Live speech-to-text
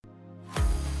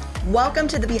Welcome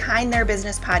to the Behind Their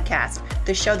Business podcast,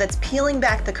 the show that's peeling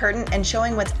back the curtain and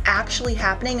showing what's actually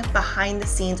happening behind the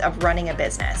scenes of running a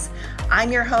business.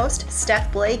 I'm your host,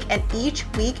 Steph Blake, and each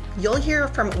week you'll hear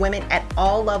from women at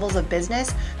all levels of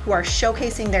business who are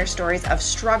showcasing their stories of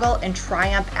struggle and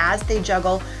triumph as they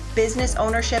juggle business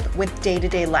ownership with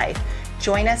day-to-day life.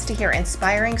 Join us to hear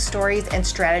inspiring stories and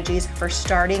strategies for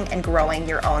starting and growing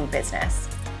your own business.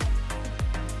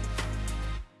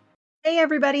 Hey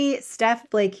everybody, Steph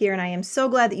Blake here, and I am so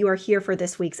glad that you are here for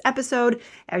this week's episode.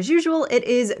 As usual, it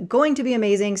is going to be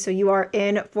amazing, so you are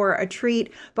in for a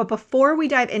treat. But before we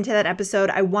dive into that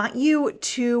episode, I want you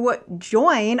to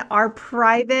join our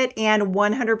private and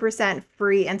 100%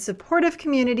 free and supportive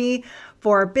community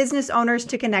for business owners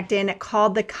to connect in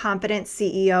called the Confident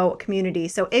CEO Community.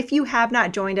 So if you have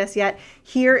not joined us yet,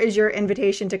 here is your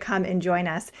invitation to come and join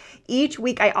us. Each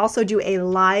week, I also do a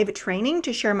live training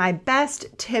to share my best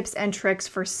tips and tricks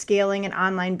for scaling an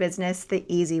online business the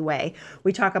easy way.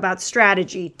 We talk about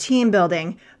strategy, team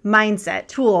building, mindset,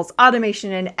 tools,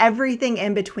 automation, and everything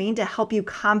in between to help you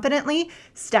confidently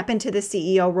step into the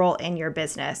CEO role in your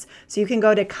business. So you can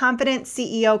go to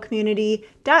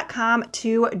confidentceocommunity.com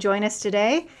to join us today.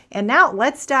 And now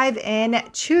let's dive in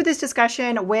to this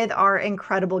discussion with our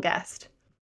incredible guest.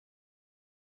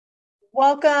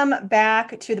 Welcome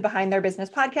back to the Behind Their Business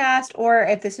podcast, or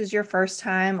if this is your first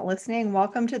time listening,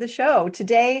 welcome to the show.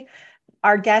 Today,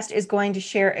 our guest is going to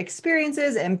share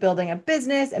experiences in building a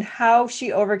business and how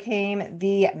she overcame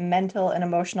the mental and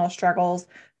emotional struggles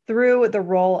through the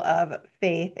role of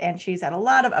faith. And she's had a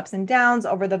lot of ups and downs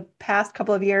over the past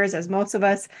couple of years, as most of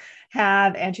us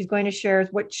have. And she's going to share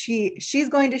what she's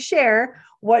going to share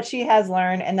what she has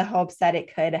learned in the hopes that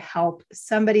it could help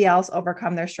somebody else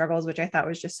overcome their struggles, which I thought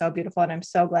was just so beautiful. And I'm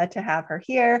so glad to have her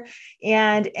here.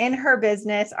 And in her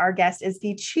business, our guest is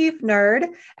the chief nerd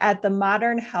at the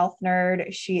Modern Health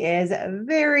Nerd. She is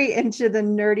very into the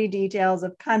nerdy details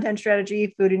of content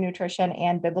strategy, food and nutrition,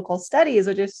 and biblical studies,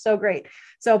 which is so great.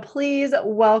 So please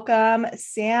welcome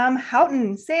Sam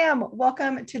Houghton. Sam,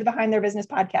 welcome to the Behind Their Business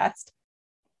podcast.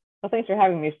 Well, thanks for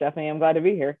having me, Stephanie. I'm glad to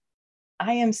be here.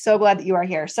 I am so glad that you are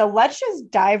here. So let's just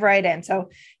dive right in. So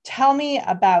tell me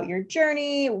about your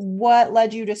journey. What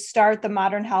led you to start the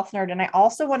Modern Health Nerd? And I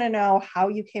also want to know how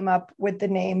you came up with the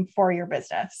name for your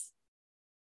business.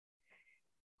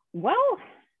 Well,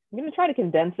 I'm going to try to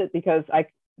condense it because I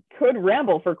could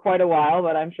ramble for quite a while,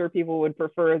 but I'm sure people would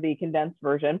prefer the condensed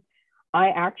version. I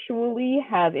actually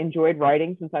have enjoyed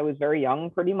writing since I was very young.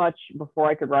 Pretty much before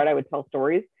I could write, I would tell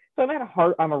stories. So I'm at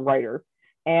heart, I'm a writer.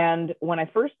 And when I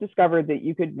first discovered that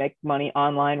you could make money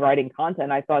online writing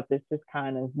content, I thought this is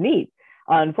kind of neat.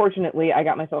 Unfortunately, I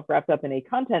got myself wrapped up in a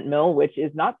content mill, which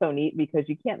is not so neat because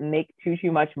you can't make too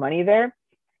much money there.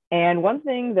 And one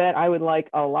thing that I would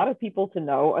like a lot of people to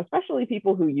know, especially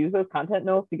people who use those content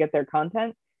mills to get their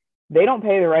content, they don't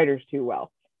pay the writers too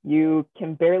well. You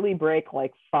can barely break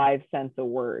like 5 cents a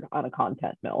word on a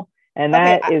content mill. And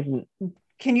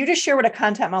Can you just share what a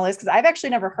content mill is? Because I've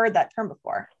actually never heard that term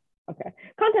before. Okay.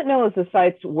 Content mill is the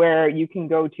sites where you can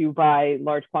go to buy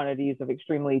large quantities of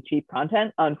extremely cheap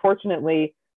content.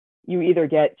 Unfortunately, you either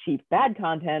get cheap bad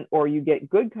content or you get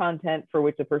good content for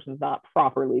which the person's not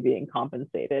properly being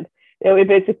compensated. It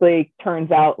basically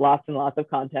turns out lots and lots of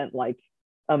content like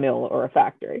a mill or a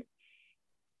factory.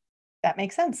 That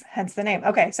makes sense. Hence the name.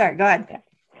 Okay. Sorry. Go ahead. Yeah.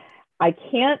 I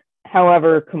can't,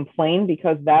 however, complain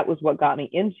because that was what got me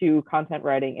into content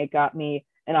writing. It got me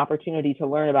an opportunity to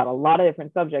learn about a lot of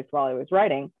different subjects while I was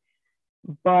writing,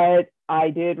 but I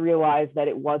did realize that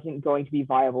it wasn't going to be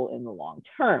viable in the long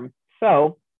term.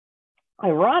 So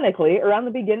ironically, around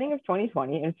the beginning of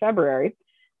 2020 in February,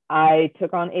 I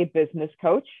took on a business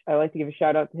coach. I like to give a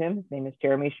shout out to him. His name is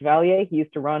Jeremy Chevalier. He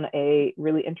used to run a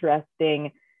really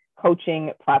interesting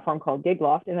coaching platform called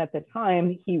Gigloft. And at the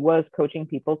time, he was coaching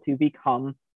people to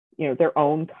become, their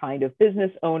own kind of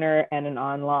business owner and an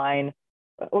online,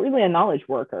 or really a knowledge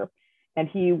worker. And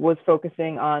he was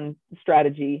focusing on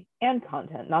strategy and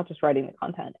content, not just writing the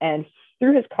content. And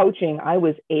through his coaching, I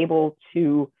was able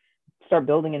to start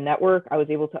building a network. I was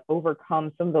able to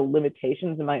overcome some of the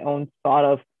limitations in my own thought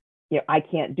of, I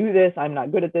can't do this. I'm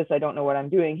not good at this. I don't know what I'm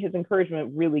doing. His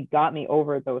encouragement really got me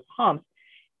over those humps.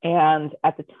 And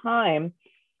at the time,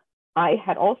 I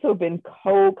had also been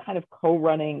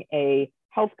co-running a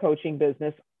health coaching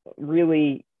business,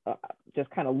 really just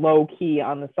kind of low key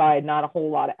on the side, not a whole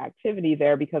lot of activity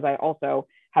there because I also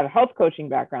have a health coaching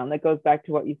background. That goes back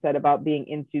to what you said about being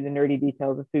into the nerdy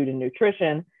details of food and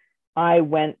nutrition. I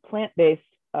went plant-based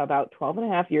about 12 and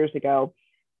a half years ago,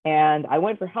 and I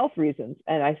went for health reasons.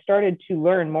 And I started to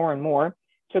learn more and more,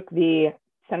 took the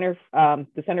Center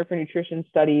for Nutrition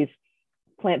Studies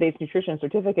plant-based nutrition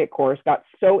certificate course, got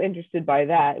so interested by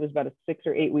that. It was about a 6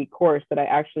 or 8 week course that I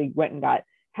actually went and got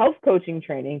health coaching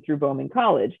training through Bowman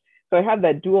College. So I have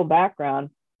that dual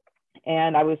background,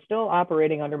 and I was still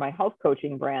operating under my health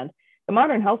coaching brand. The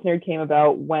Modern Health Nerd came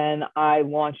about when I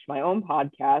launched my own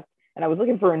podcast, and I was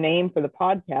looking for a name for the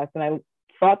podcast, and I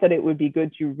thought that it would be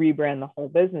good to rebrand the whole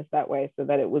business that way so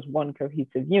that it was one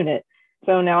cohesive unit.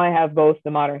 So now I have both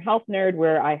the Modern Health Nerd,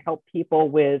 where I help people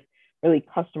with really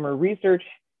customer research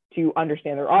to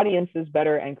understand their audiences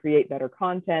better and create better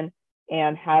content,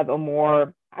 and have a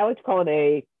more, I like to call it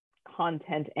a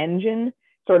content engine,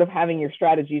 sort of having your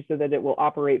strategy so that it will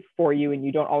operate for you and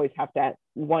you don't always have to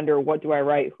wonder, what do I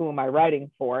write? Who am I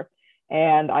writing for?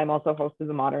 And I'm also host of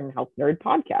the Modern Health Nerd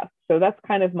podcast. So that's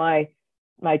kind of my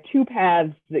two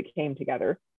paths that came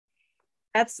together.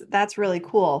 That's really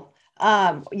cool.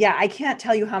 Yeah, I can't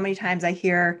tell you how many times I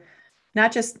hear,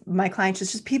 not just my clients,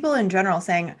 just people in general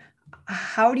saying,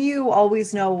 how do you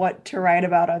always know what to write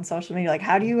about on social media? Like,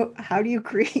 how do you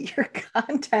create your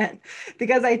content?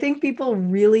 Because I think people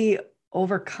really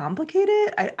overcomplicate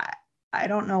it. I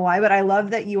don't know why, but I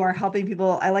love that you are helping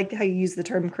people. I like how you use the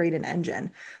term create an engine,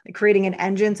 like creating an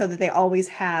engine so that they always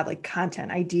have like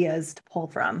content ideas to pull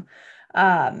from.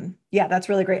 Yeah, that's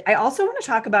really great. I also want to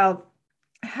talk about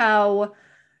how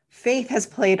faith has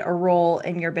played a role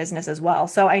in your business as well.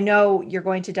 So I know you're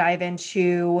going to dive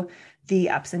into the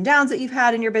ups and downs that you've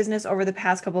had in your business over the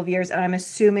past couple of years. And I'm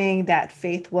assuming that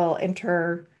faith will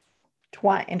intertwine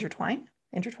into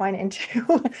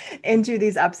into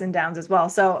these ups and downs as well.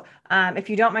 So if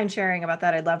you don't mind sharing about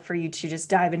that, I'd love for you to just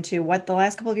dive into what the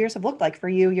last couple of years have looked like for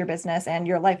you, your business, and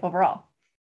your life overall.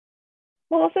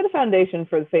 Well, I'll set a foundation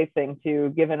for the faith thing to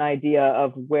give an idea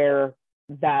of where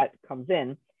that comes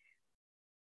in.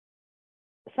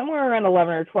 Somewhere around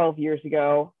 11 or 12 years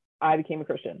ago, I became a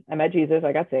Christian. I met Jesus,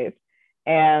 I got saved,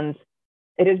 and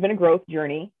it has been a growth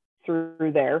journey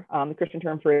through there. The Christian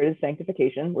term for it is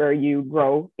sanctification, where you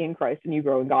grow in Christ and you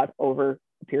grow in God over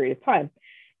a period of time.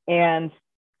 And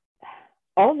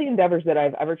all of the endeavors that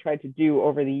I've ever tried to do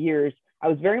over the years, I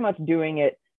was very much doing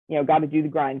it, got to do the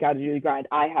grind,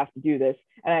 I have to do this.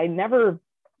 And I never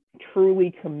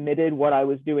truly committed what I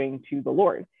was doing to the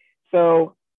Lord.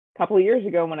 So a couple of years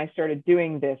ago, when I started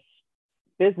doing this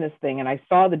business thing and I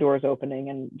saw the doors opening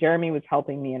and Jeremy was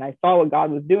helping me and I saw what God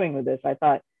was doing with this, I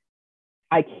thought,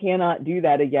 I cannot do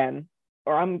that again,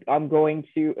 or I'm going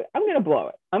to blow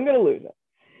it. I'm going to lose it.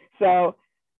 So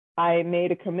I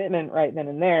made a commitment right then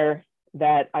and there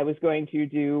that I was going to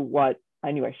do what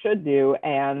I knew I should do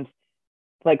and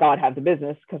let God have the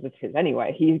business, because it's his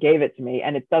anyway. He gave it to me,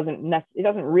 and it doesn't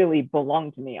really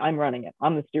belong to me. I'm running it.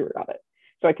 I'm the steward of it.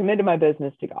 So I committed my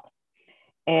business to God.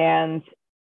 And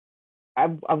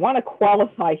I want to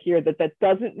qualify here that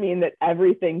doesn't mean that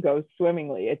everything goes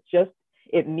swimmingly.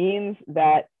 It means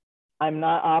that I'm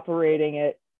not operating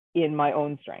it in my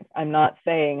own strength. I'm not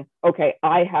saying, okay,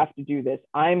 I have to do this.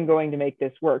 I'm going to make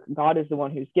this work. God is the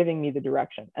one who's giving me the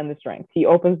direction and the strength. He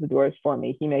opens the doors for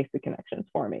me. He makes the connections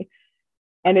for me.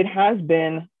 And it has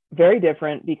been very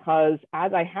different because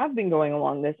as I have been going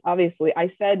along this, obviously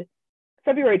I said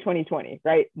February 2020,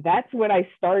 right? That's when I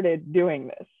started doing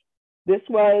this. This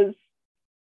was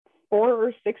 4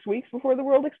 or 6 weeks before the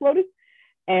world exploded.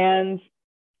 And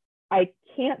I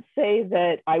can't say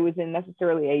that I was in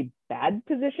necessarily a bad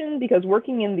position, because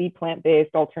working in the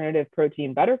plant-based alternative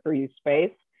protein better for you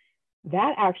space,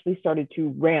 that actually started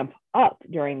to ramp up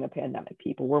during the pandemic.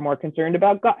 People were more concerned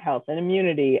about gut health and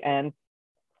immunity, and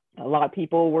a lot of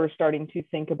people were starting to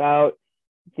think about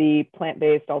the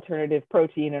plant-based alternative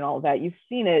protein and all of that. You've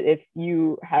seen it if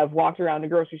you have walked around a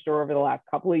grocery store over the last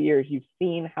couple of years. You've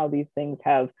seen how these things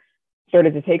have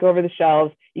started to take over the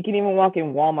shelves. You can even walk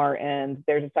in Walmart and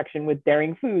there's a section with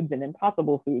Daring Foods and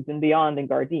Impossible Foods and Beyond and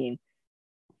Gardein.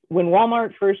 When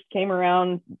Walmart first came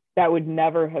around, that would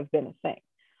never have been a thing.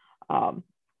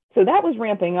 So that was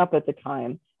ramping up at the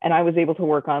time, and I was able to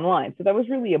work online. So that was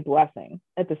really a blessing.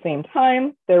 At the same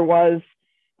time, there was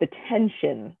the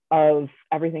tension of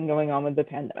everything going on with the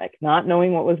pandemic, not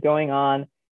knowing what was going on.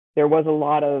 There was a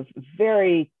lot of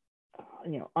very,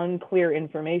 unclear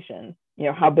information.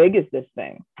 How big is this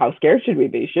thing? How scared should we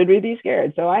be? Should we be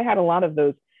scared? So I had a lot of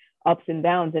those ups and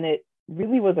downs, and it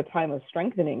really was a time of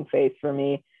strengthening faith for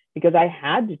me, because I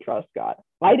had to trust God.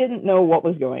 I didn't know what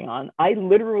was going on. I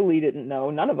literally didn't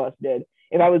know. None of us did.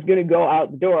 If I was going to go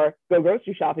out the door, go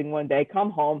grocery shopping one day,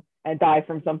 come home and die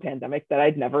from some pandemic that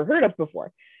I'd never heard of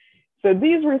before. So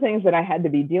these were things that I had to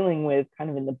be dealing with kind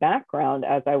of in the background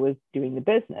as I was doing the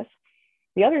business.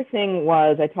 The other thing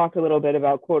was, I talked a little bit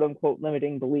about quote unquote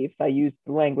limiting beliefs. I used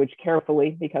the language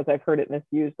carefully because I've heard it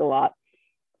misused a lot.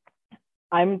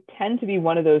 I tend to be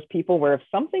one of those people where if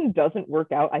something doesn't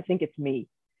work out, I think it's me.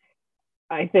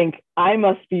 I think I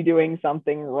must be doing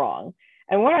something wrong.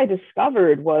 And what I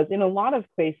discovered was in a lot of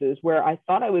places where I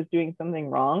thought I was doing something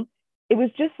wrong, it was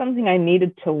just something I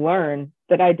needed to learn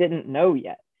that I didn't know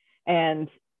yet. And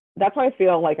that's why I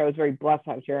feel like I was very blessed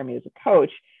to have Jeremy as a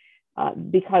coach,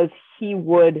 because he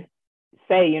would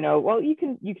say, well, you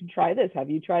can try this. Have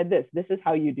you tried this? This is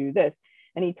how you do this.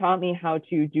 And he taught me how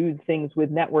to do things with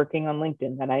networking on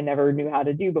LinkedIn that I never knew how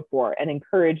to do before, and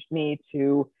encouraged me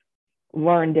to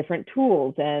learn different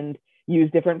tools and use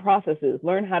different processes,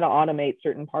 learn how to automate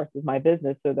certain parts of my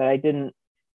business so that I didn't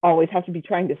always have to be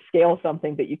trying to scale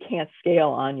something that you can't scale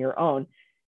on your own.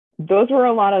 Those were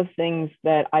a lot of things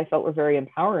that I felt were very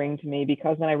empowering to me,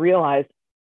 because then I realized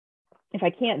if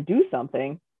I can't do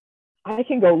something, I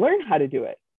can go learn how to do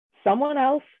it. Someone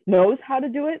else knows how to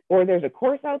do it, or there's a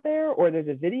course out there, or there's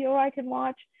a video I can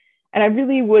watch. And I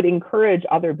really would encourage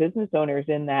other business owners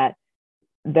in that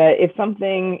if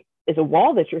something is a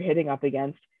wall that you're hitting up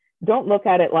against, don't look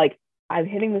at it like I'm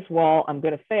hitting this wall, I'm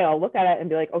going to fail. Look at it and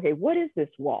be like, okay, what is this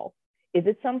wall? Is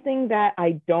it something that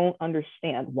I don't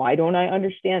understand? Why don't I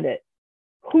understand it?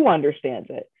 Who understands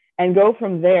it? And go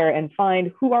from there and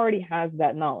find who already has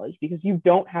that knowledge, because you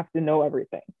don't have to know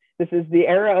everything. This is the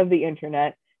era of the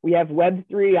internet. We have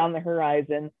Web3 on the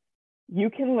horizon. You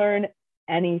can learn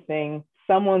anything.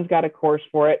 Someone's got a course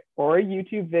for it or a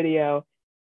YouTube video,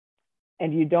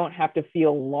 and you don't have to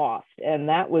feel lost. And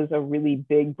that was a really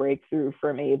big breakthrough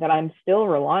for me that I'm still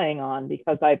relying on,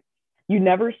 because you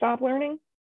never stop learning.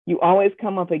 You always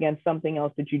come up against something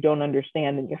else that you don't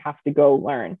understand and you have to go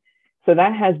learn. So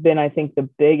that has been, I think, the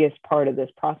biggest part of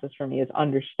this process for me, is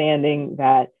understanding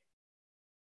that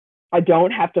I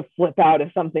don't have to flip out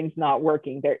if something's not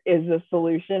working. There is a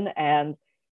solution, and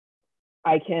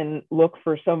I can look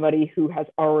for somebody who has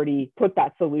already put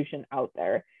that solution out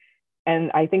there.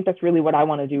 And I think that's really what I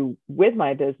want to do with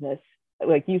my business.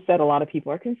 Like you said, a lot of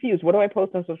people are confused. What do I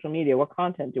post on social media? What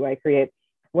content do I create?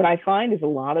 What I find is a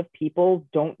lot of people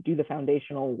don't do the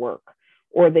foundational work,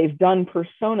 or they've done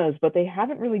personas, but they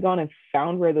haven't really gone and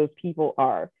found where those people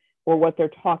are, or what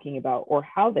they're talking about, or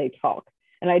how they talk.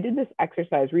 And I did this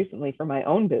exercise recently for my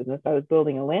own business. I was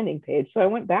building a landing page. So I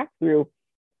went back through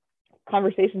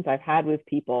conversations I've had with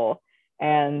people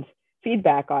and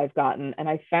feedback I've gotten, and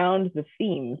I found the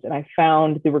themes, and I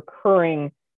found the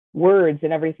recurring words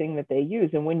and everything that they use.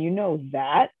 And when you know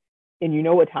that, and you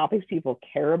know what topics people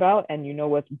care about, and you know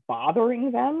what's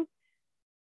bothering them,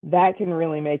 that can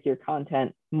really make your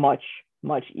content much,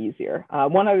 much easier.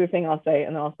 One other thing I'll say,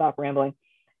 and then I'll stop rambling.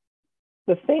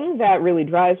 The thing that really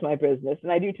drives my business,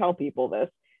 and I do tell people this,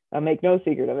 make no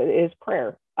secret of it, is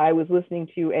prayer. I was listening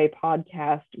to a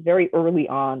podcast very early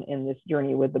on in this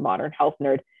journey with the Modern Health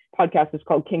Nerd. Podcast is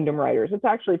called Kingdom Writers. It's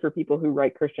actually for people who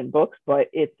write Christian books, but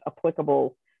it's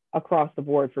applicable across the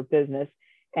board for business.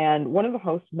 And one of the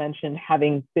hosts mentioned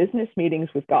having business meetings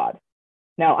with God.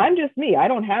 Now, I'm just me. I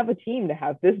don't have a team to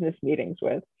have business meetings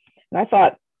with. And I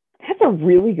thought, that's a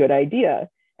really good idea.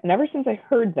 And ever since I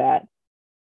heard that,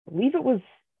 I believe it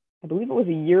was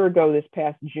a year ago this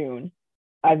past June,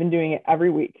 I've been doing it every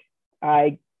week.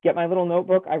 I get my little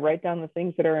notebook. I write down the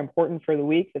things that are important for the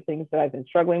week, the things that I've been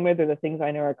struggling with, or the things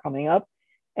I know are coming up.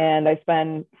 And I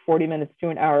spend 40 minutes to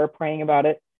an hour praying about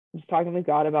it, just talking with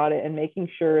God about it, and making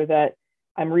sure that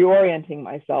I'm reorienting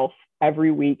myself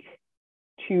every week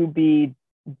to be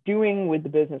doing with the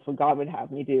business what God would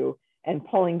have me do, and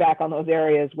pulling back on those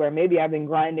areas where maybe I've been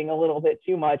grinding a little bit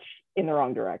too much in the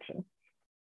wrong direction.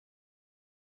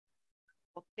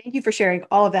 Well, thank you for sharing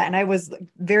all of that. And I was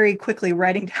very quickly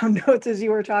writing down notes as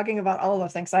you were talking about all of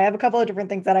those things. So I have a couple of different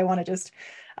things that I want to just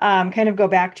kind of go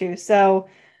back to. So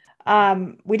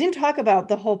we didn't talk about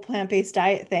the whole plant-based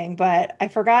diet thing, but I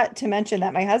forgot to mention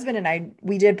that my husband and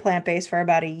we did plant-based for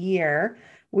about a year.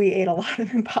 We ate a lot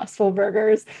of Impossible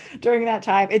Burgers during that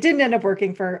time. It didn't end up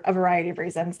working for a variety of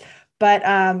reasons. But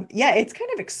yeah, it's kind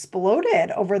of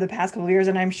exploded over the past couple of years.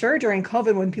 And I'm sure during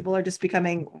COVID, when people are just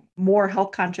becoming more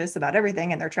health conscious about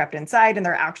everything and they're trapped inside and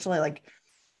they're actually like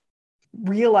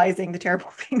realizing the terrible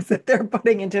things that they're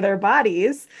putting into their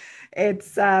bodies, it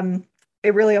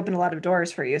really opened a lot of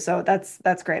doors for you. So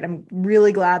that's great. I'm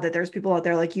really glad that there's people out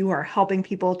there like you who are helping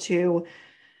people to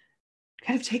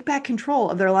kind of take back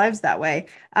control of their lives that way,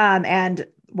 and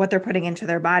what they're putting into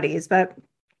their bodies. But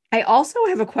I also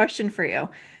have a question for you.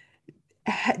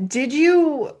 Did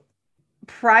you,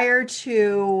 prior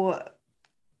to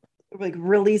like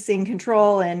releasing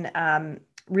control and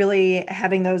really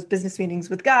having those business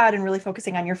meetings with God and really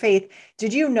focusing on your faith,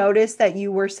 did you notice that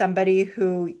you were somebody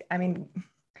who, I mean,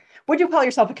 would you call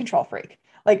yourself a control freak?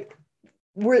 Like,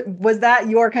 was that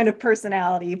your kind of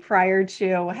personality prior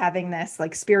to having this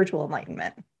like spiritual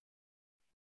enlightenment?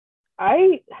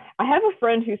 I have a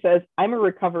friend who says I'm a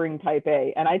recovering type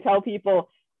A, and I tell people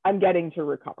I'm getting to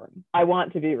recovering. I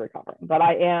want to be recovering, but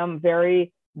I am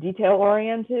very detail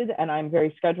oriented and I'm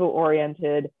very schedule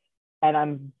oriented, and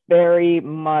I'm very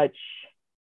much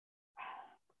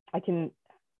I can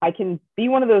be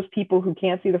one of those people who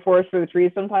can't see the forest for the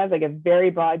trees sometimes. I get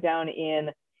very bogged down in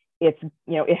it's,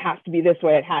 it has to be this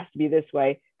way, it has to be this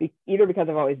way, either because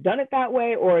I've always done it that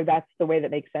way or that's the way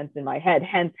that makes sense in my head,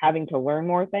 hence having to learn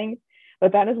more things.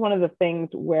 But that is one of the things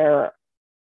where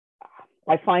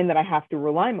I find that I have to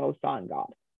rely most on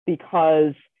God,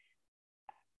 because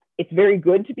it's very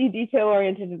good to be detail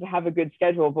oriented and to have a good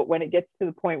schedule. But when it gets to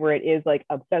the point where it is like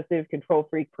obsessive, control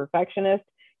freak, perfectionist,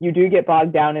 you do get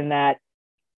bogged down in that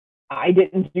I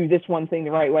didn't do this one thing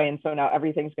the right way, and so now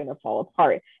everything's going to fall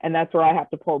apart. And that's where I have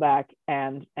to pull back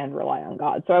and rely on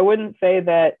God. So I wouldn't say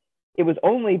that it was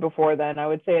only before then. I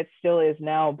would say it still is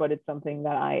now, but it's something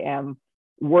that I am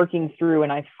working through,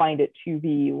 and I find it to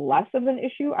be less of an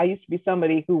issue. I used to be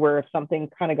somebody who, where if something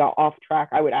kind of got off track,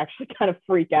 I would actually kind of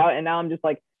freak out. And now I'm just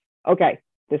like, okay,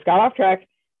 this got off track,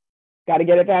 got to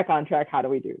get it back on track. How do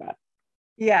we do that?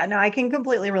 Yeah, no, I can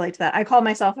completely relate to that. I call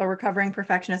myself a recovering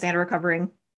perfectionist and a recovering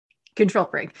control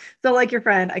freak. So like your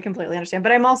friend, I completely understand,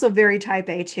 but I'm also very type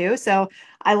A too. So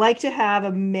I like to have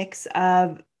a mix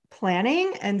of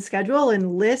planning and schedule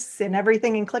and lists and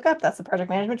everything in ClickUp. That's the project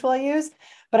management tool I use.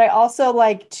 But I also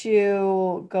like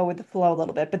to go with the flow a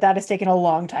little bit, but that has taken a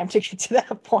long time to get to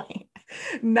that point.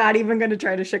 Not even going to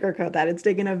try to sugarcoat that. It's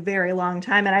taken a very long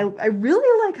time. And I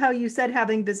really like how you said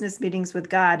having business meetings with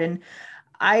God. And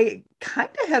I kind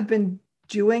of have been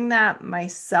doing that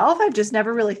myself. I've just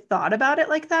never really thought about it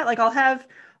like that. Like I'll have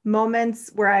moments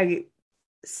where I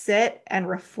sit and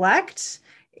reflect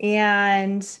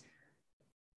and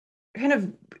kind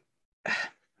of,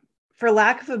 for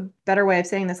lack of a better way of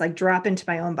saying this, like drop into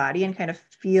my own body and kind of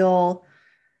feel,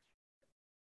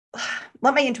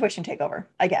 let my intuition take over,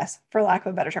 I guess, for lack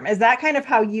of a better term. Is that kind of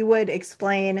how you would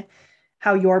explain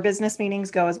how your business meetings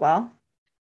go as well?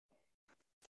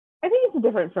 I think it's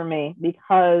different for me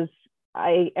because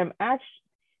I'm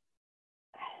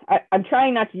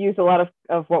trying not to use a lot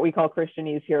of what we call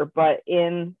Christianese here, but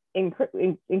in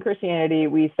Christianity,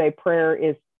 we say prayer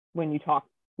is when you talk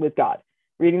with God.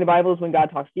 Reading the Bible is when God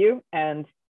talks to you, and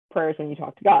prayer is when you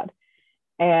talk to God.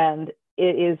 And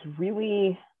it is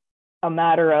really a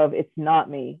matter of, it's not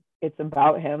me, it's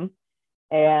about him.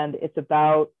 And it's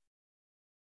about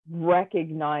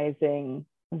recognizing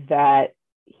that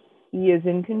he is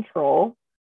in control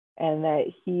and that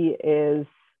he's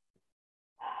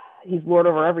Lord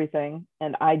over everything,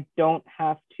 and I don't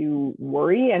have to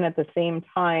worry. And at the same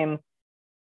time,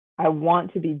 I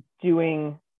want to be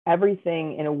doing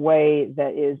everything in a way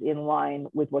that is in line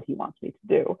with what he wants me to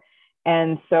do.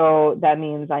 And so that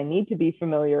means I need to be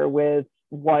familiar with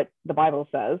what the Bible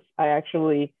says. I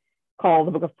actually call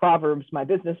the book of Proverbs my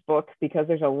business book because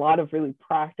there's a lot of really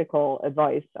practical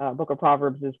advice. Book of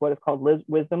Proverbs is what is called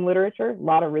wisdom literature. A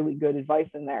lot of really good advice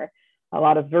in there, a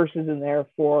lot of verses in there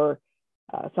for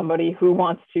somebody who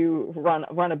wants to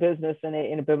run a business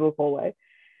in a biblical way.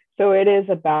 So it is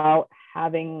about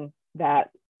having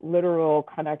that literal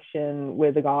connection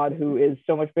with a God who is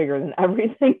so much bigger than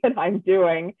everything that I'm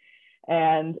doing,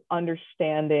 and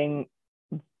understanding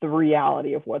the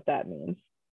reality of what that means.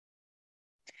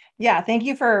 Yeah, thank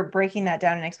you for breaking that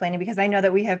down and explaining, because I know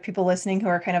that we have people listening who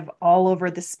are kind of all over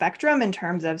the spectrum in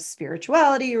terms of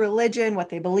spirituality, religion, what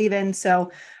they believe in.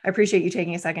 So I appreciate you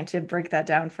taking a second to break that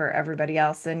down for everybody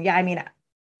else. And yeah, I mean,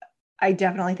 I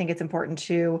definitely think it's important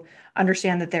to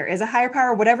understand that there is a higher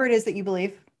power, whatever it is that you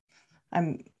believe.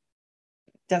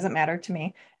 Doesn't matter to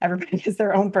me. Everybody is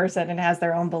their own person and has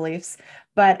their own beliefs.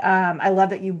 But I love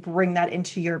that you bring that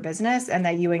into your business, and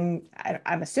that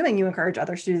I'm assuming you encourage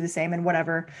others to do the same in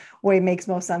whatever way makes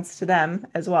most sense to them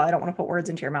as well. I don't want to put words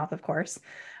into your mouth, of course.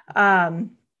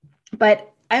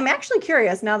 But I'm actually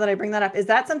curious now that I bring that up. Is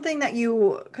that something that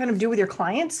you kind of do with your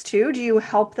clients too? Do you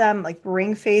help them like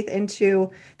bring faith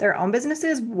into their own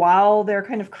businesses while they're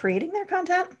kind of creating their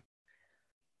content?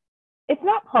 It's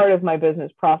not part of my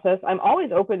business process. I'm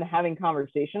always open to having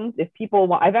conversations. If people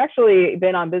want, I've actually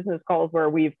been on business calls where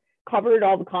we've covered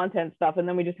all the content stuff, and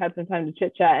then we just had some time to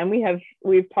chit chat, and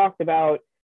we've talked about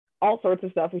all sorts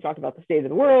of stuff. We talked about the state of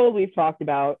the world. We've talked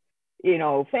about,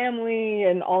 family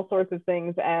and all sorts of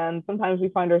things. And sometimes we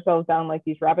find ourselves down like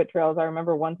these rabbit trails. I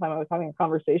remember one time I was having a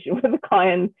conversation with a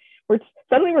client where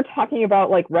suddenly we're talking about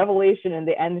like Revelation and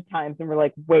the end times, and we're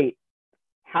like, wait,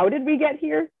 how did we get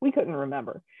here? We couldn't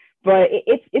remember. But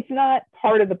it's not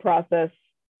part of the process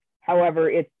However,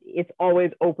 it's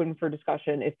always open for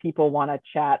discussion if people want to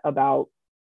chat about,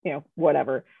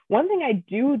 whatever. One thing I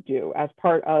do as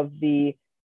part of the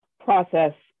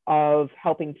process of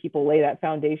helping people lay that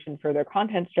foundation for their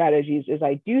content strategies is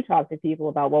I do talk to people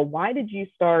about, well, why did you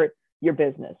start your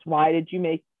business? Why did you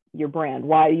make your brand?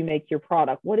 Why do you make your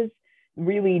product? What is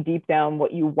really deep down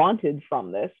what you wanted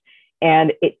from this?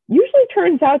 And it usually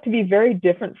turns out to be very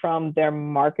different from their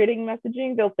marketing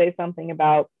messaging. They'll say something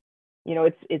about,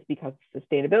 it's because of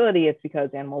sustainability, it's because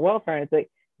animal welfare, and it's like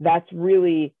that's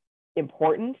really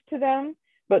important to them.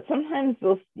 But sometimes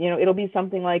it'll be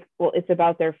something like, well, it's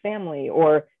about their family,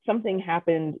 or something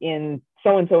happened in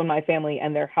so and so in my family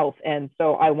and their health, and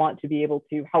so I want to be able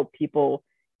to help people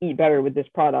eat better with this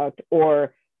product.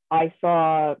 Or I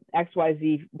saw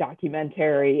XYZ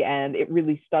documentary and it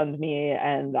really stunned me,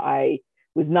 and I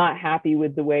was not happy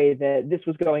with the way that this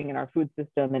was going in our food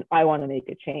system, and I want to make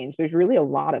a change. There's really a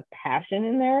lot of passion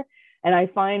in there. And I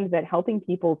find that helping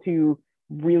people to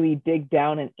really dig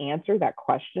down and answer that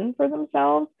question for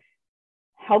themselves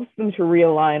helps them to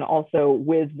realign also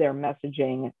with their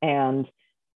messaging and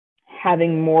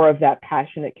having more of that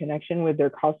passionate connection with their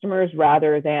customers,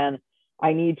 rather than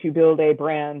I need to build a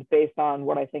brand based on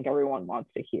what I think everyone wants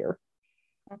to hear.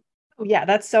 Yeah,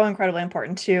 that's so incredibly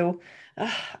important too.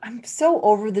 I'm so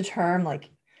over the term, like,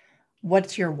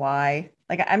 what's your why?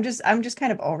 Like, I'm just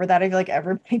kind of over that. I feel like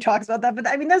everybody talks about that, but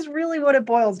I mean, that's really what it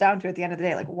boils down to at the end of the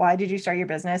day. Like, why did you start your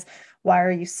business? Why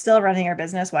are you still running your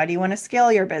business? Why do you want to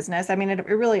scale your business? I mean, it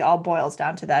really all boils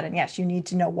down to that. And yes, you need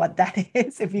to know what that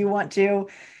is if you want to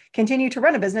continue to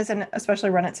run a business, and especially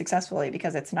run it successfully,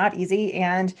 because it's not easy.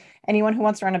 And anyone who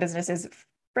wants to run a business is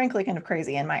frankly kind of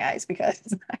crazy in my eyes,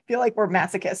 because I feel like we're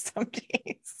masochists some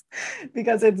days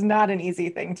because it's not an easy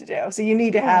thing to do. So you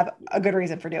need to have a good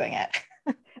reason for doing it.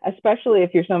 Especially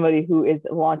if you're somebody who is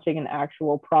launching an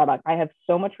actual product. I have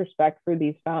so much respect for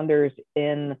these founders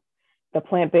in the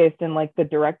plant-based and like the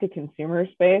direct-to-consumer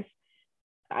space.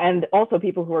 And also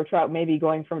people who are maybe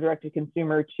going from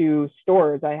direct-to-consumer to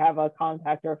stores. I have a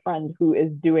contact or a friend who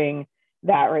is doing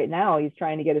that right now. He's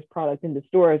trying to get his product into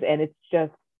stores, and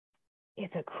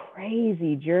it's a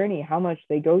crazy journey how much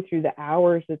they go through, the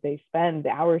hours they spend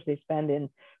in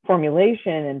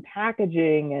formulation and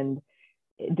packaging and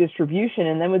distribution.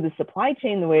 And then with the supply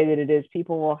chain the way that it is,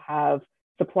 people will have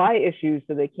supply issues,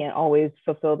 so they can't always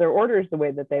fulfill their orders the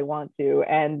way that they want to.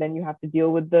 And then you have to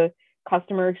deal with the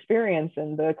customer experience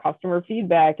and the customer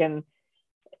feedback. And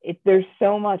there's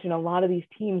so much. And a lot of these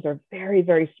teams are very,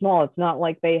 very small. It's not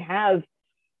like they have,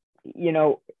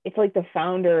 it's like the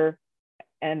founder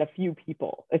and a few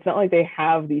people. It's not like they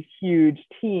have these huge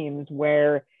teams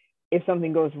where if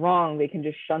something goes wrong, they can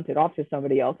just shunt it off to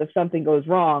somebody else. If something goes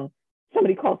wrong,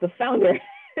 somebody calls the founder.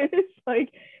 It's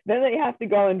like, then they have to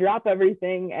go and drop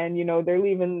everything. And, they're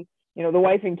leaving, the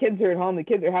wife and kids are at home. The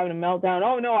kids are having a meltdown.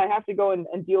 Oh no, I have to go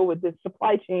and deal with this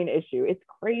supply chain issue. It's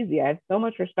crazy. I have so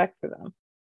much respect for them.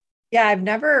 Yeah,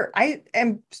 I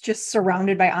am just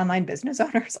surrounded by online business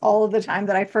owners all of the time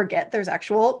that I forget there's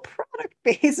actual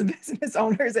product-based business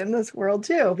owners in this world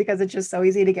too, because it's just so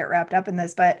easy to get wrapped up in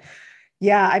this. But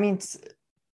yeah, I mean,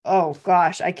 oh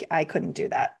gosh, I couldn't do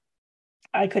that.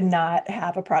 I could not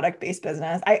have a product-based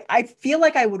business. I feel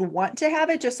like I would want to have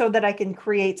it just so that I can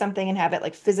create something and have it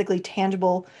like physically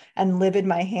tangible and live in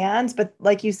my hands. But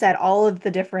like you said, all of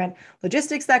the different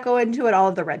logistics that go into it, all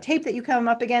of the red tape that you come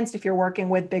up against, if you're working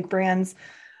with big brands,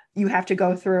 you have to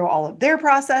go through all of their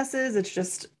processes. It's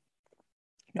just,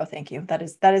 no, thank you. That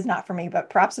is not for me, but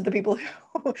props to the people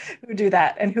who do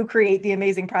that and who create the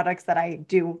amazing products that I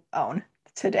do own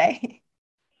today.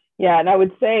 Yeah, and I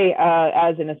would say,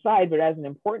 as an aside, but as an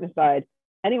important aside,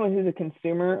 anyone who's a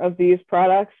consumer of these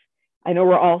products, I know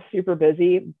we're all super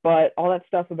busy, but all that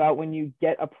stuff about when you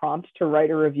get a prompt to write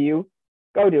a review,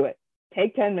 go do it.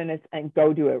 Take 10 minutes and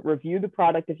go do it. Review the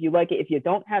product if you like it. If you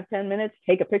don't have 10 minutes,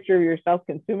 take a picture of yourself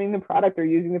consuming the product or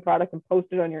using the product and post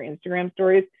it on your Instagram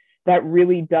stories. That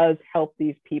really does help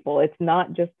these people. It's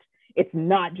not just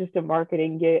a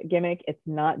marketing gimmick. It's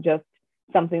not just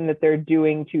something that they're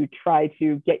doing to try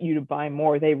to get you to buy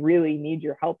more. They really need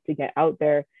your help to get out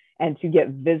there and to get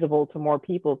visible to more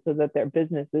people so that their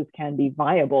businesses can be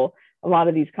viable. A lot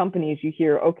of these companies, you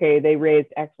hear, okay, they raised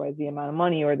XYZ amount of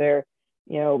money, or they're,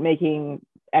 making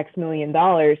X million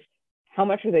dollars. How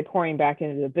much are they pouring back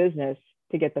into the business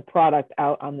to get the product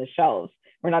out on the shelves?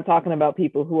 We're not talking about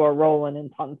people who are rolling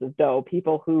in tons of dough.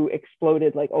 People who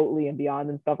exploded like Oatly and Beyond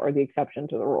and stuff are the exception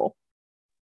to the rule.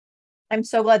 I'm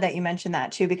so glad that you mentioned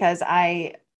that too, because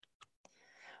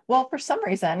for some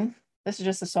reason, this is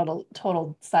just a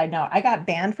total side note. I got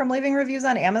banned from leaving reviews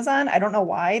on Amazon. I don't know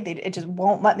why. It just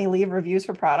won't let me leave reviews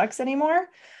for products anymore.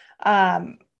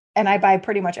 And I buy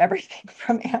pretty much everything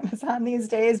from Amazon these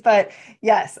days. But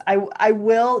yes, I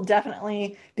will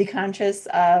definitely be conscious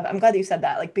of, I'm glad that you said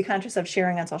that, like be conscious of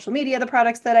sharing on social media the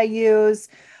products that I use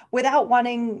without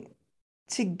wanting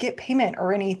to get payment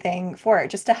or anything for it,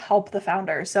 just to help the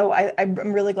founder. So I'm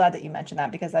really glad that you mentioned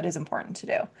that because that is important to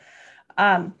do.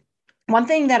 Um, One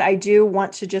thing that I do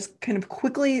want to just kind of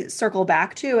quickly circle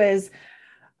back to is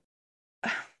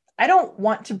I don't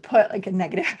want to put like a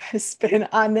negative spin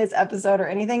on this episode or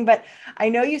anything, but I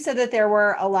know you said that there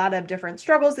were a lot of different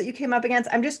struggles that you came up against.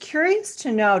 I'm just curious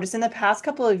to know, just in the past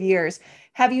couple of years,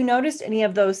 have you noticed any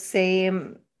of those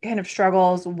same kind of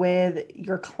struggles with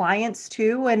your clients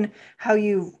too, and how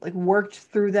you like worked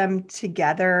through them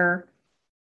together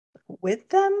with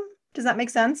them? Does that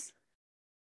make sense?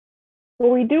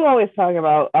 Well, we do always talk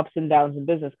about ups and downs in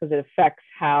business because it affects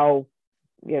how,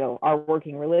 our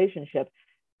working relationship.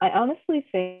 I honestly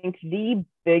think the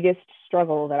biggest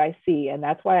struggle that I see, and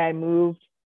that's why I moved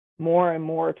more and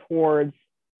more towards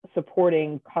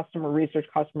supporting customer research,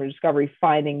 customer discovery,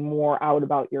 finding more out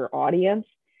about your audience.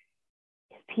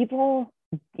 People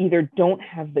either don't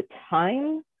have the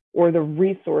time or the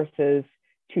resources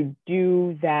to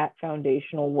do that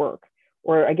foundational work.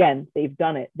 Or again, they've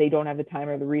done it. They don't have the time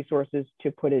or the resources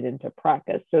to put it into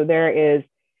practice. So there is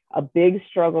a big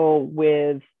struggle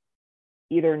with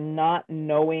either not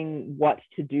knowing what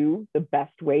to do, the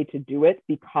best way to do it,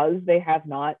 because they have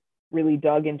not really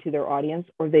dug into their audience,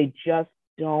 or they just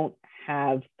don't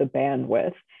have the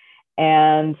bandwidth.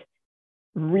 And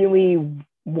really,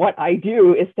 what I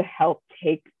do is to help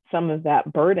take some of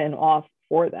that burden off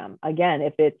for them. Again,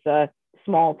 if it's a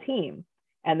small team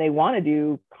and they want to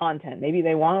do content, maybe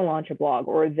they want to launch a blog,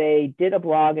 or they did a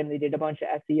blog and they did a bunch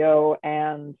of SEO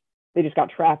and they just got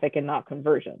traffic and not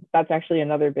conversion. That's actually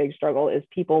another big struggle is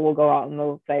people will go out and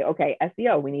they'll say, okay,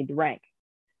 SEO, we need to rank.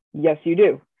 Yes, you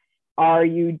do. Are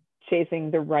you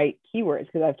chasing the right keywords?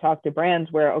 Because I've talked to brands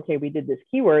where, okay, we did this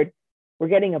keyword, we're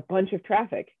getting a bunch of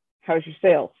traffic. How's your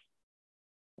sales?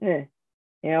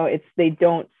 It's they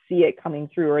don't see it coming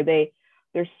through, or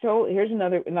they're so, here's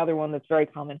another one that's very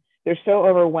common. They're so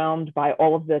overwhelmed by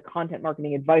all of the content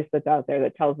marketing advice that's out there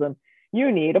that tells them you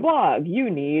need a blog, you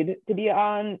need to be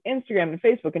on Instagram and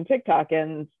Facebook and TikTok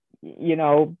and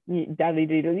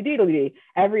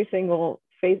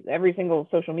every single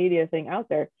social media thing out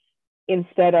there,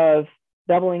 instead of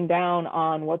doubling down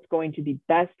on what's going to be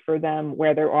best for them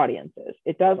where their audience is.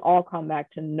 It does all come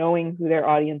back to knowing who their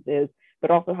audience is,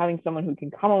 but also having someone who can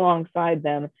come alongside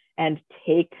them and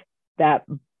take that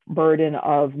burden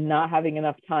of not having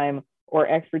enough time or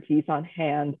expertise on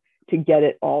hand to get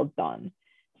it all done.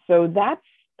 So that's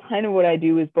kind of what I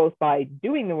do, is both by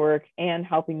doing the work and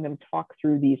helping them talk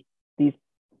through these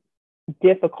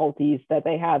difficulties that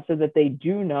they have, so that they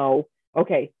do know,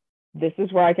 okay, this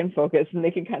is where I can focus, and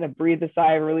they can kind of breathe a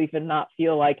sigh of relief and not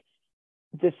feel like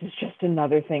this is just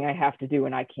another thing I have to do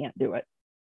and I can't do it.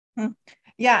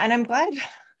 Yeah. And I'm glad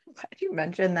you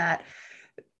mentioned that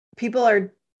people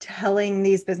are telling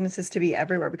these businesses to be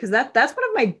everywhere, because that's one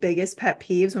of my biggest pet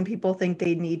peeves, when people think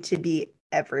they need to be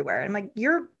everywhere. I'm like,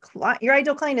 your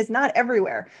ideal client is not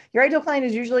everywhere. Your ideal client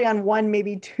is usually on one,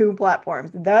 maybe two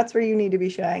platforms. That's where you need to be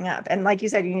showing up. And like you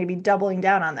said, you need to be doubling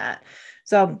down on that.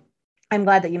 So I'm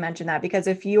glad that you mentioned that, because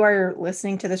if you are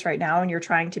listening to this right now and you're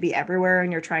trying to be everywhere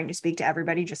and you're trying to speak to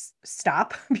everybody, just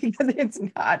stop, because it's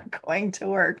not going to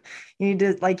work. You need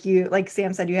to, like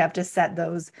Sam said, you have to set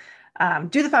those,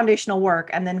 do the foundational work.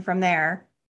 And then from there,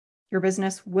 your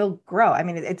business will grow. I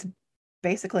mean, it's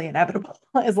basically inevitable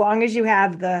as long as you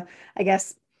have the, I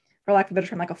guess, for lack of a better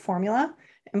term, like a formula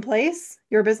in place,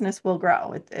 your business will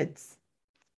grow. It's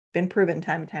been proven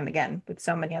time and time again with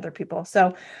so many other people.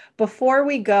 So before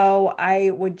we go,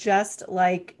 I would just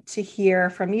like to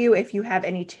hear from you if you have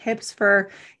any tips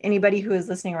for anybody who is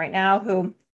listening right now,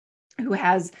 who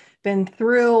has been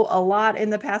through a lot in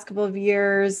the past couple of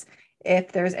years.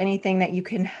 If there's anything that you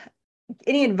can,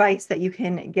 any advice that you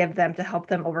can give them to help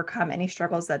them overcome any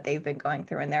struggles that they've been going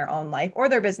through in their own life or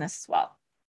their business as well.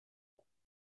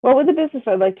 Well, with the business,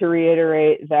 I'd like to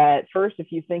reiterate that first,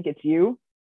 if you think it's you,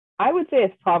 I would say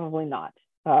it's probably not.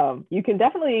 You can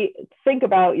definitely think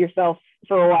about yourself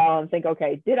for a while and think,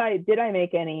 okay, did I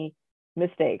make any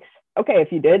mistakes? Okay,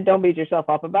 if you did, don't beat yourself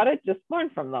up about it. Just learn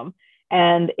from them.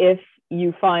 And if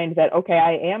you find that, okay,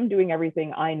 I am doing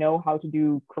everything I know how to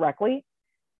do correctly,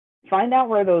 find out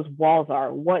where those walls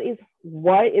are. What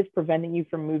is preventing you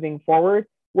from moving forward?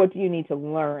 What do you need to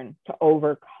learn to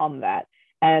overcome that?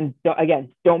 And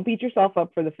again, don't beat yourself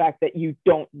up for the fact that you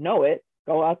don't know it.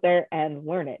 Go out there and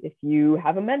learn it. If you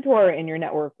have a mentor in your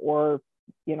network, or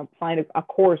find a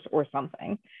course or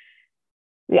something.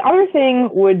 The other thing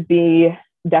would be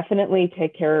definitely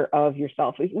take care of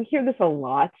yourself. We hear this a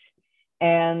lot,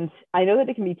 and I know that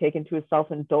it can be taken to a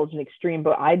self-indulgent extreme,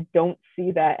 but I don't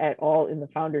see that at all in the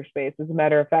founder space. As a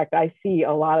matter of fact, I see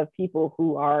a lot of people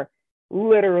who are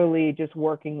literally just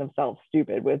working themselves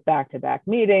stupid with back-to-back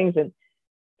meetings, and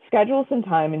schedule some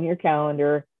time in your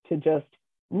calendar to just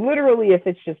literally, if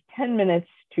it's just 10 minutes,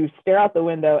 to stare out the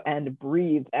window and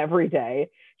breathe every day,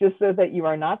 just so that you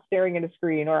are not staring at a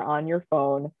screen or on your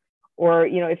phone. Or,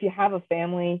 if you have a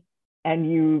family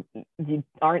and you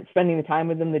aren't spending the time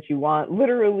with them that you want,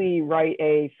 literally write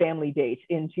a family date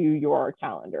into your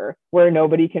calendar where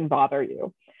nobody can bother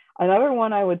you. Another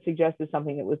one I would suggest is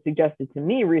something that was suggested to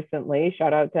me recently.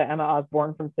 Shout out to Emma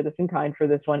Osborne from Citizen Kind for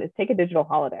this one, is take a digital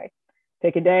holiday.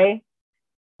 Take a day,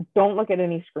 don't look at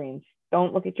any screens.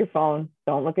 Don't look at your phone.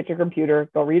 Don't look at your computer.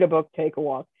 Go read a book, take a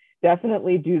walk.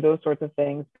 Definitely do those sorts of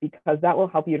things, because that will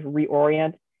help you to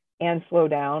reorient and slow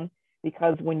down.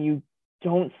 Because when you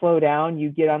don't slow down, you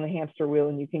get on the hamster wheel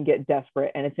and you can get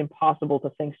desperate, and it's impossible to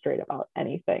think straight about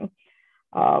anything.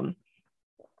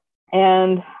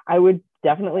 And I would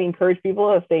definitely encourage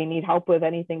people, if they need help with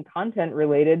anything content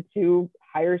related, to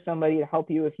hire somebody to help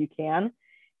you if you can.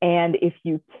 And if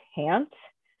you can't,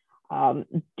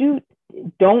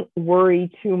 don't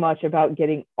worry too much about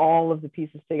getting all of the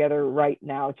pieces together right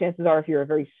now. Chances are, if you're a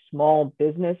very small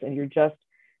business and you're just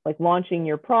like launching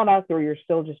your product, or you're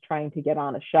still just trying to get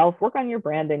on a shelf, work on your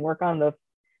branding, work on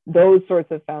those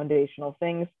sorts of foundational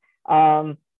things.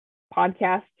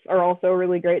 Podcasts are also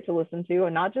really great to listen to,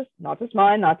 and not just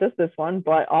mine, not just this one,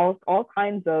 but all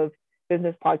kinds of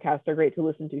business podcasts are great to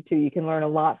listen to too. You can learn a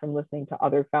lot from listening to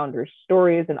other founders'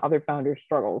 stories and other founders'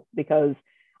 struggles, because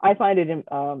I find it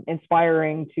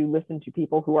inspiring to listen to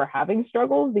people who are having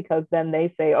struggles, because then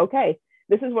they say, okay,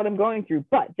 this is what I'm going through,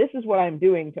 but this is what I'm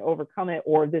doing to overcome it.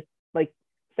 Or this, like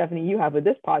Stephanie, you have with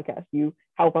this podcast, you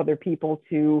help other people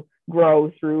to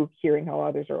grow through hearing how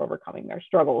others are overcoming their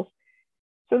struggles.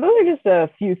 So those are just a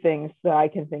few things that I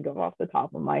can think of off the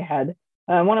top of my head.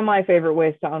 One of my favorite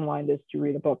ways to unwind is to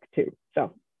read a book too.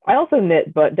 So I also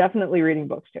knit, but definitely reading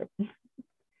books too.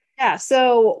 Yeah.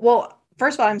 So, well,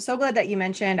 first of all, I'm so glad that you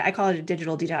mentioned, I call it a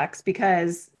digital detox,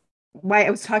 because I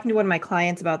was talking to one of my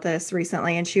clients about this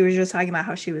recently, and she was just talking about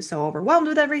how she was so overwhelmed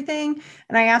with everything.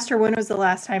 And I asked her, when was the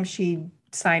last time she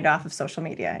signed off of social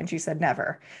media? And she said,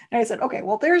 never. And I said, okay,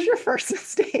 well, there's your first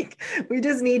mistake. We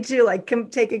just need to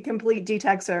take a complete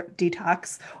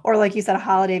detox, or like you said, a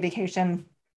holiday vacation,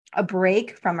 a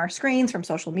break from our screens, from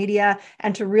social media,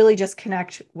 and to really just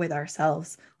connect with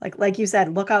ourselves. Like you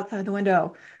said, look outside the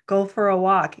window, go for a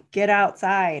walk, get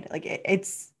outside.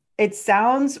 It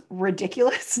sounds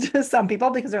ridiculous to some people,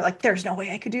 because they're like, there's no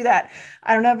way I could do that.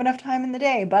 I don't have enough time in the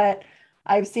day. But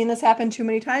I've seen this happen too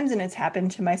many times, and it's happened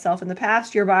to myself in the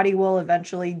past. Your body will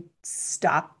eventually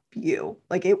stop you.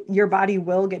 Your body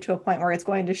will get to a point where it's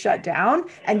going to shut down,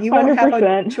 and you won't have a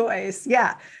 100%. choice.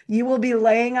 Yeah. You will be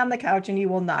laying on the couch and you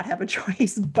will not have a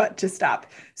choice but to stop.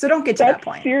 So don't get to that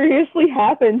point. Seriously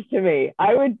happened to me.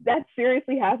 That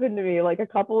seriously happened to me like a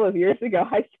couple of years ago.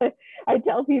 I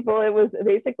tell people, it was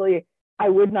basically, I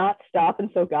would not stop, and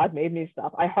so God made me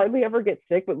stop. I hardly ever get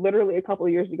sick, but literally a couple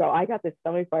of years ago, I got this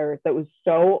stomach virus that was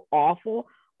so awful.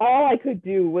 All I could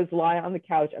do was lie on the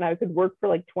couch, and I could work for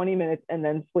like 20 minutes and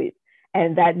then sleep.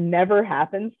 And that never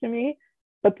happens to me.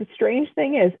 But the strange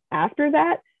thing is, after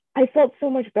that, I felt so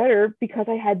much better, because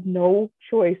I had no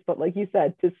choice but, like you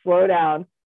said, to slow down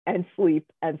and sleep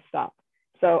and stop.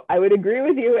 So I would agree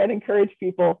with you and encourage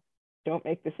people, don't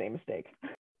make the same mistake.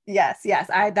 Yes.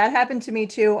 That happened to me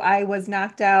too. I was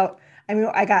knocked out. I mean,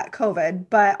 I got COVID,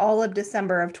 but all of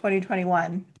December of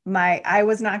 2021, I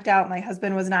was knocked out. My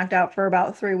husband was knocked out for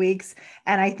about 3 weeks.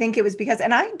 And I think it was because,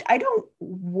 and I don't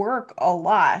work a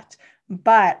lot,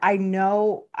 but I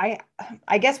know I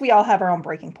guess we all have our own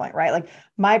breaking point, right? Like,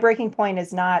 my breaking point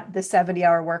is not the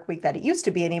 70-hour work week that it used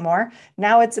to be anymore.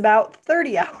 Now it's about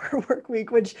 30-hour work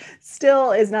week, which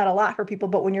still is not a lot for people.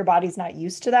 But when your body's not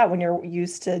used to that, when you're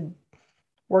used to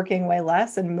working way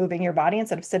less and moving your body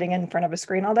instead of sitting in front of a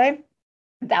screen all day,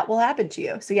 that will happen to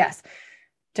you. So yes,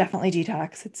 definitely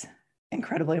detox. It's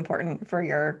incredibly important for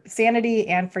your sanity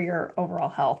and for your overall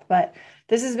health. But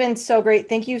this has been so great.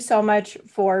 Thank you so much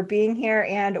for being here.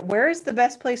 And where is the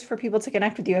best place for people to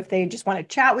connect with you if they just want to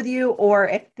chat with you, or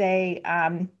if they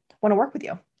want to work with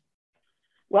you?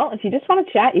 Well, if you just want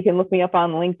to chat, you can look me up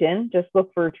on LinkedIn. Just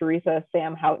look for Teresa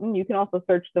Sam Houghton. You can also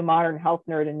search The Modern Health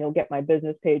Nerd, and you'll get my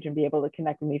business page and be able to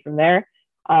connect with me from there.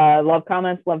 Love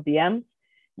comments, love DMs.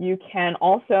 You can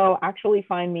also actually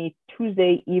find me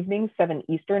Tuesday evening, 7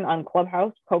 Eastern on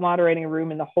Clubhouse, co-moderating a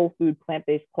room in the Whole Food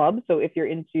Plant-Based Club. So if you're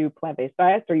into plant-based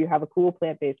diets or you have a cool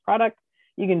plant-based product,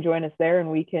 you can join us there and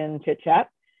we can chit-chat.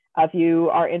 If you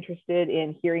are interested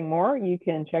in hearing more, you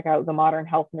can check out the Modern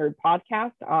Health Nerd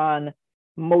podcast on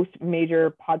most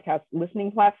major podcast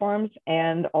listening platforms,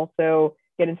 and also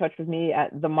get in touch with me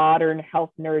at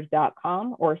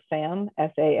themodernhealthnerd.com or Sam,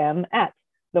 S-A-M, at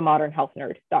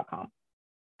themodernhealthnerd.com.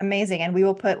 Amazing. And we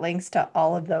will put links to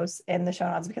all of those in the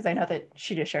show notes because I know that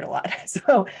she just shared a lot.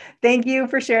 So thank you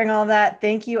for sharing all of that.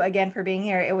 Thank you again for being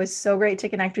here. It was so great to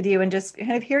connect with you and just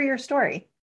kind of hear your story.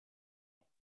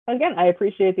 Again, I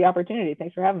appreciate the opportunity.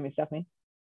 Thanks for having me, Stephanie.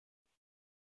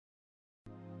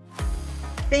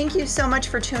 Thank you so much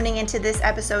for tuning into this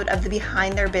episode of the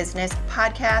Behind Their Business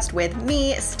podcast with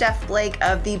me, Steph Blake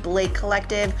of the Blake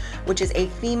Collective, which is a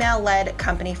female-led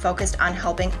company focused on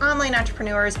helping online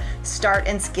entrepreneurs start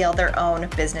and scale their own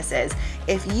businesses.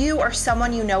 If you or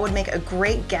someone you know would make a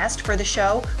great guest for the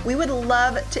show, we would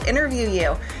love to interview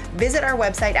you. Visit our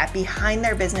website at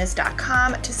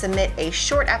behindtheirbusiness.com to submit a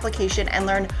short application and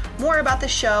learn more about the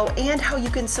show and how you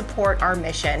can support our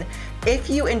mission. If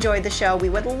you enjoyed the show, we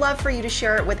would love for you to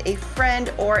share it with a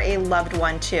friend or a loved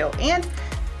one too. And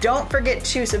don't forget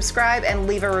to subscribe and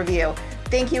leave a review.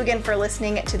 Thank you again for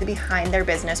listening to the Behind Their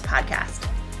Business podcast.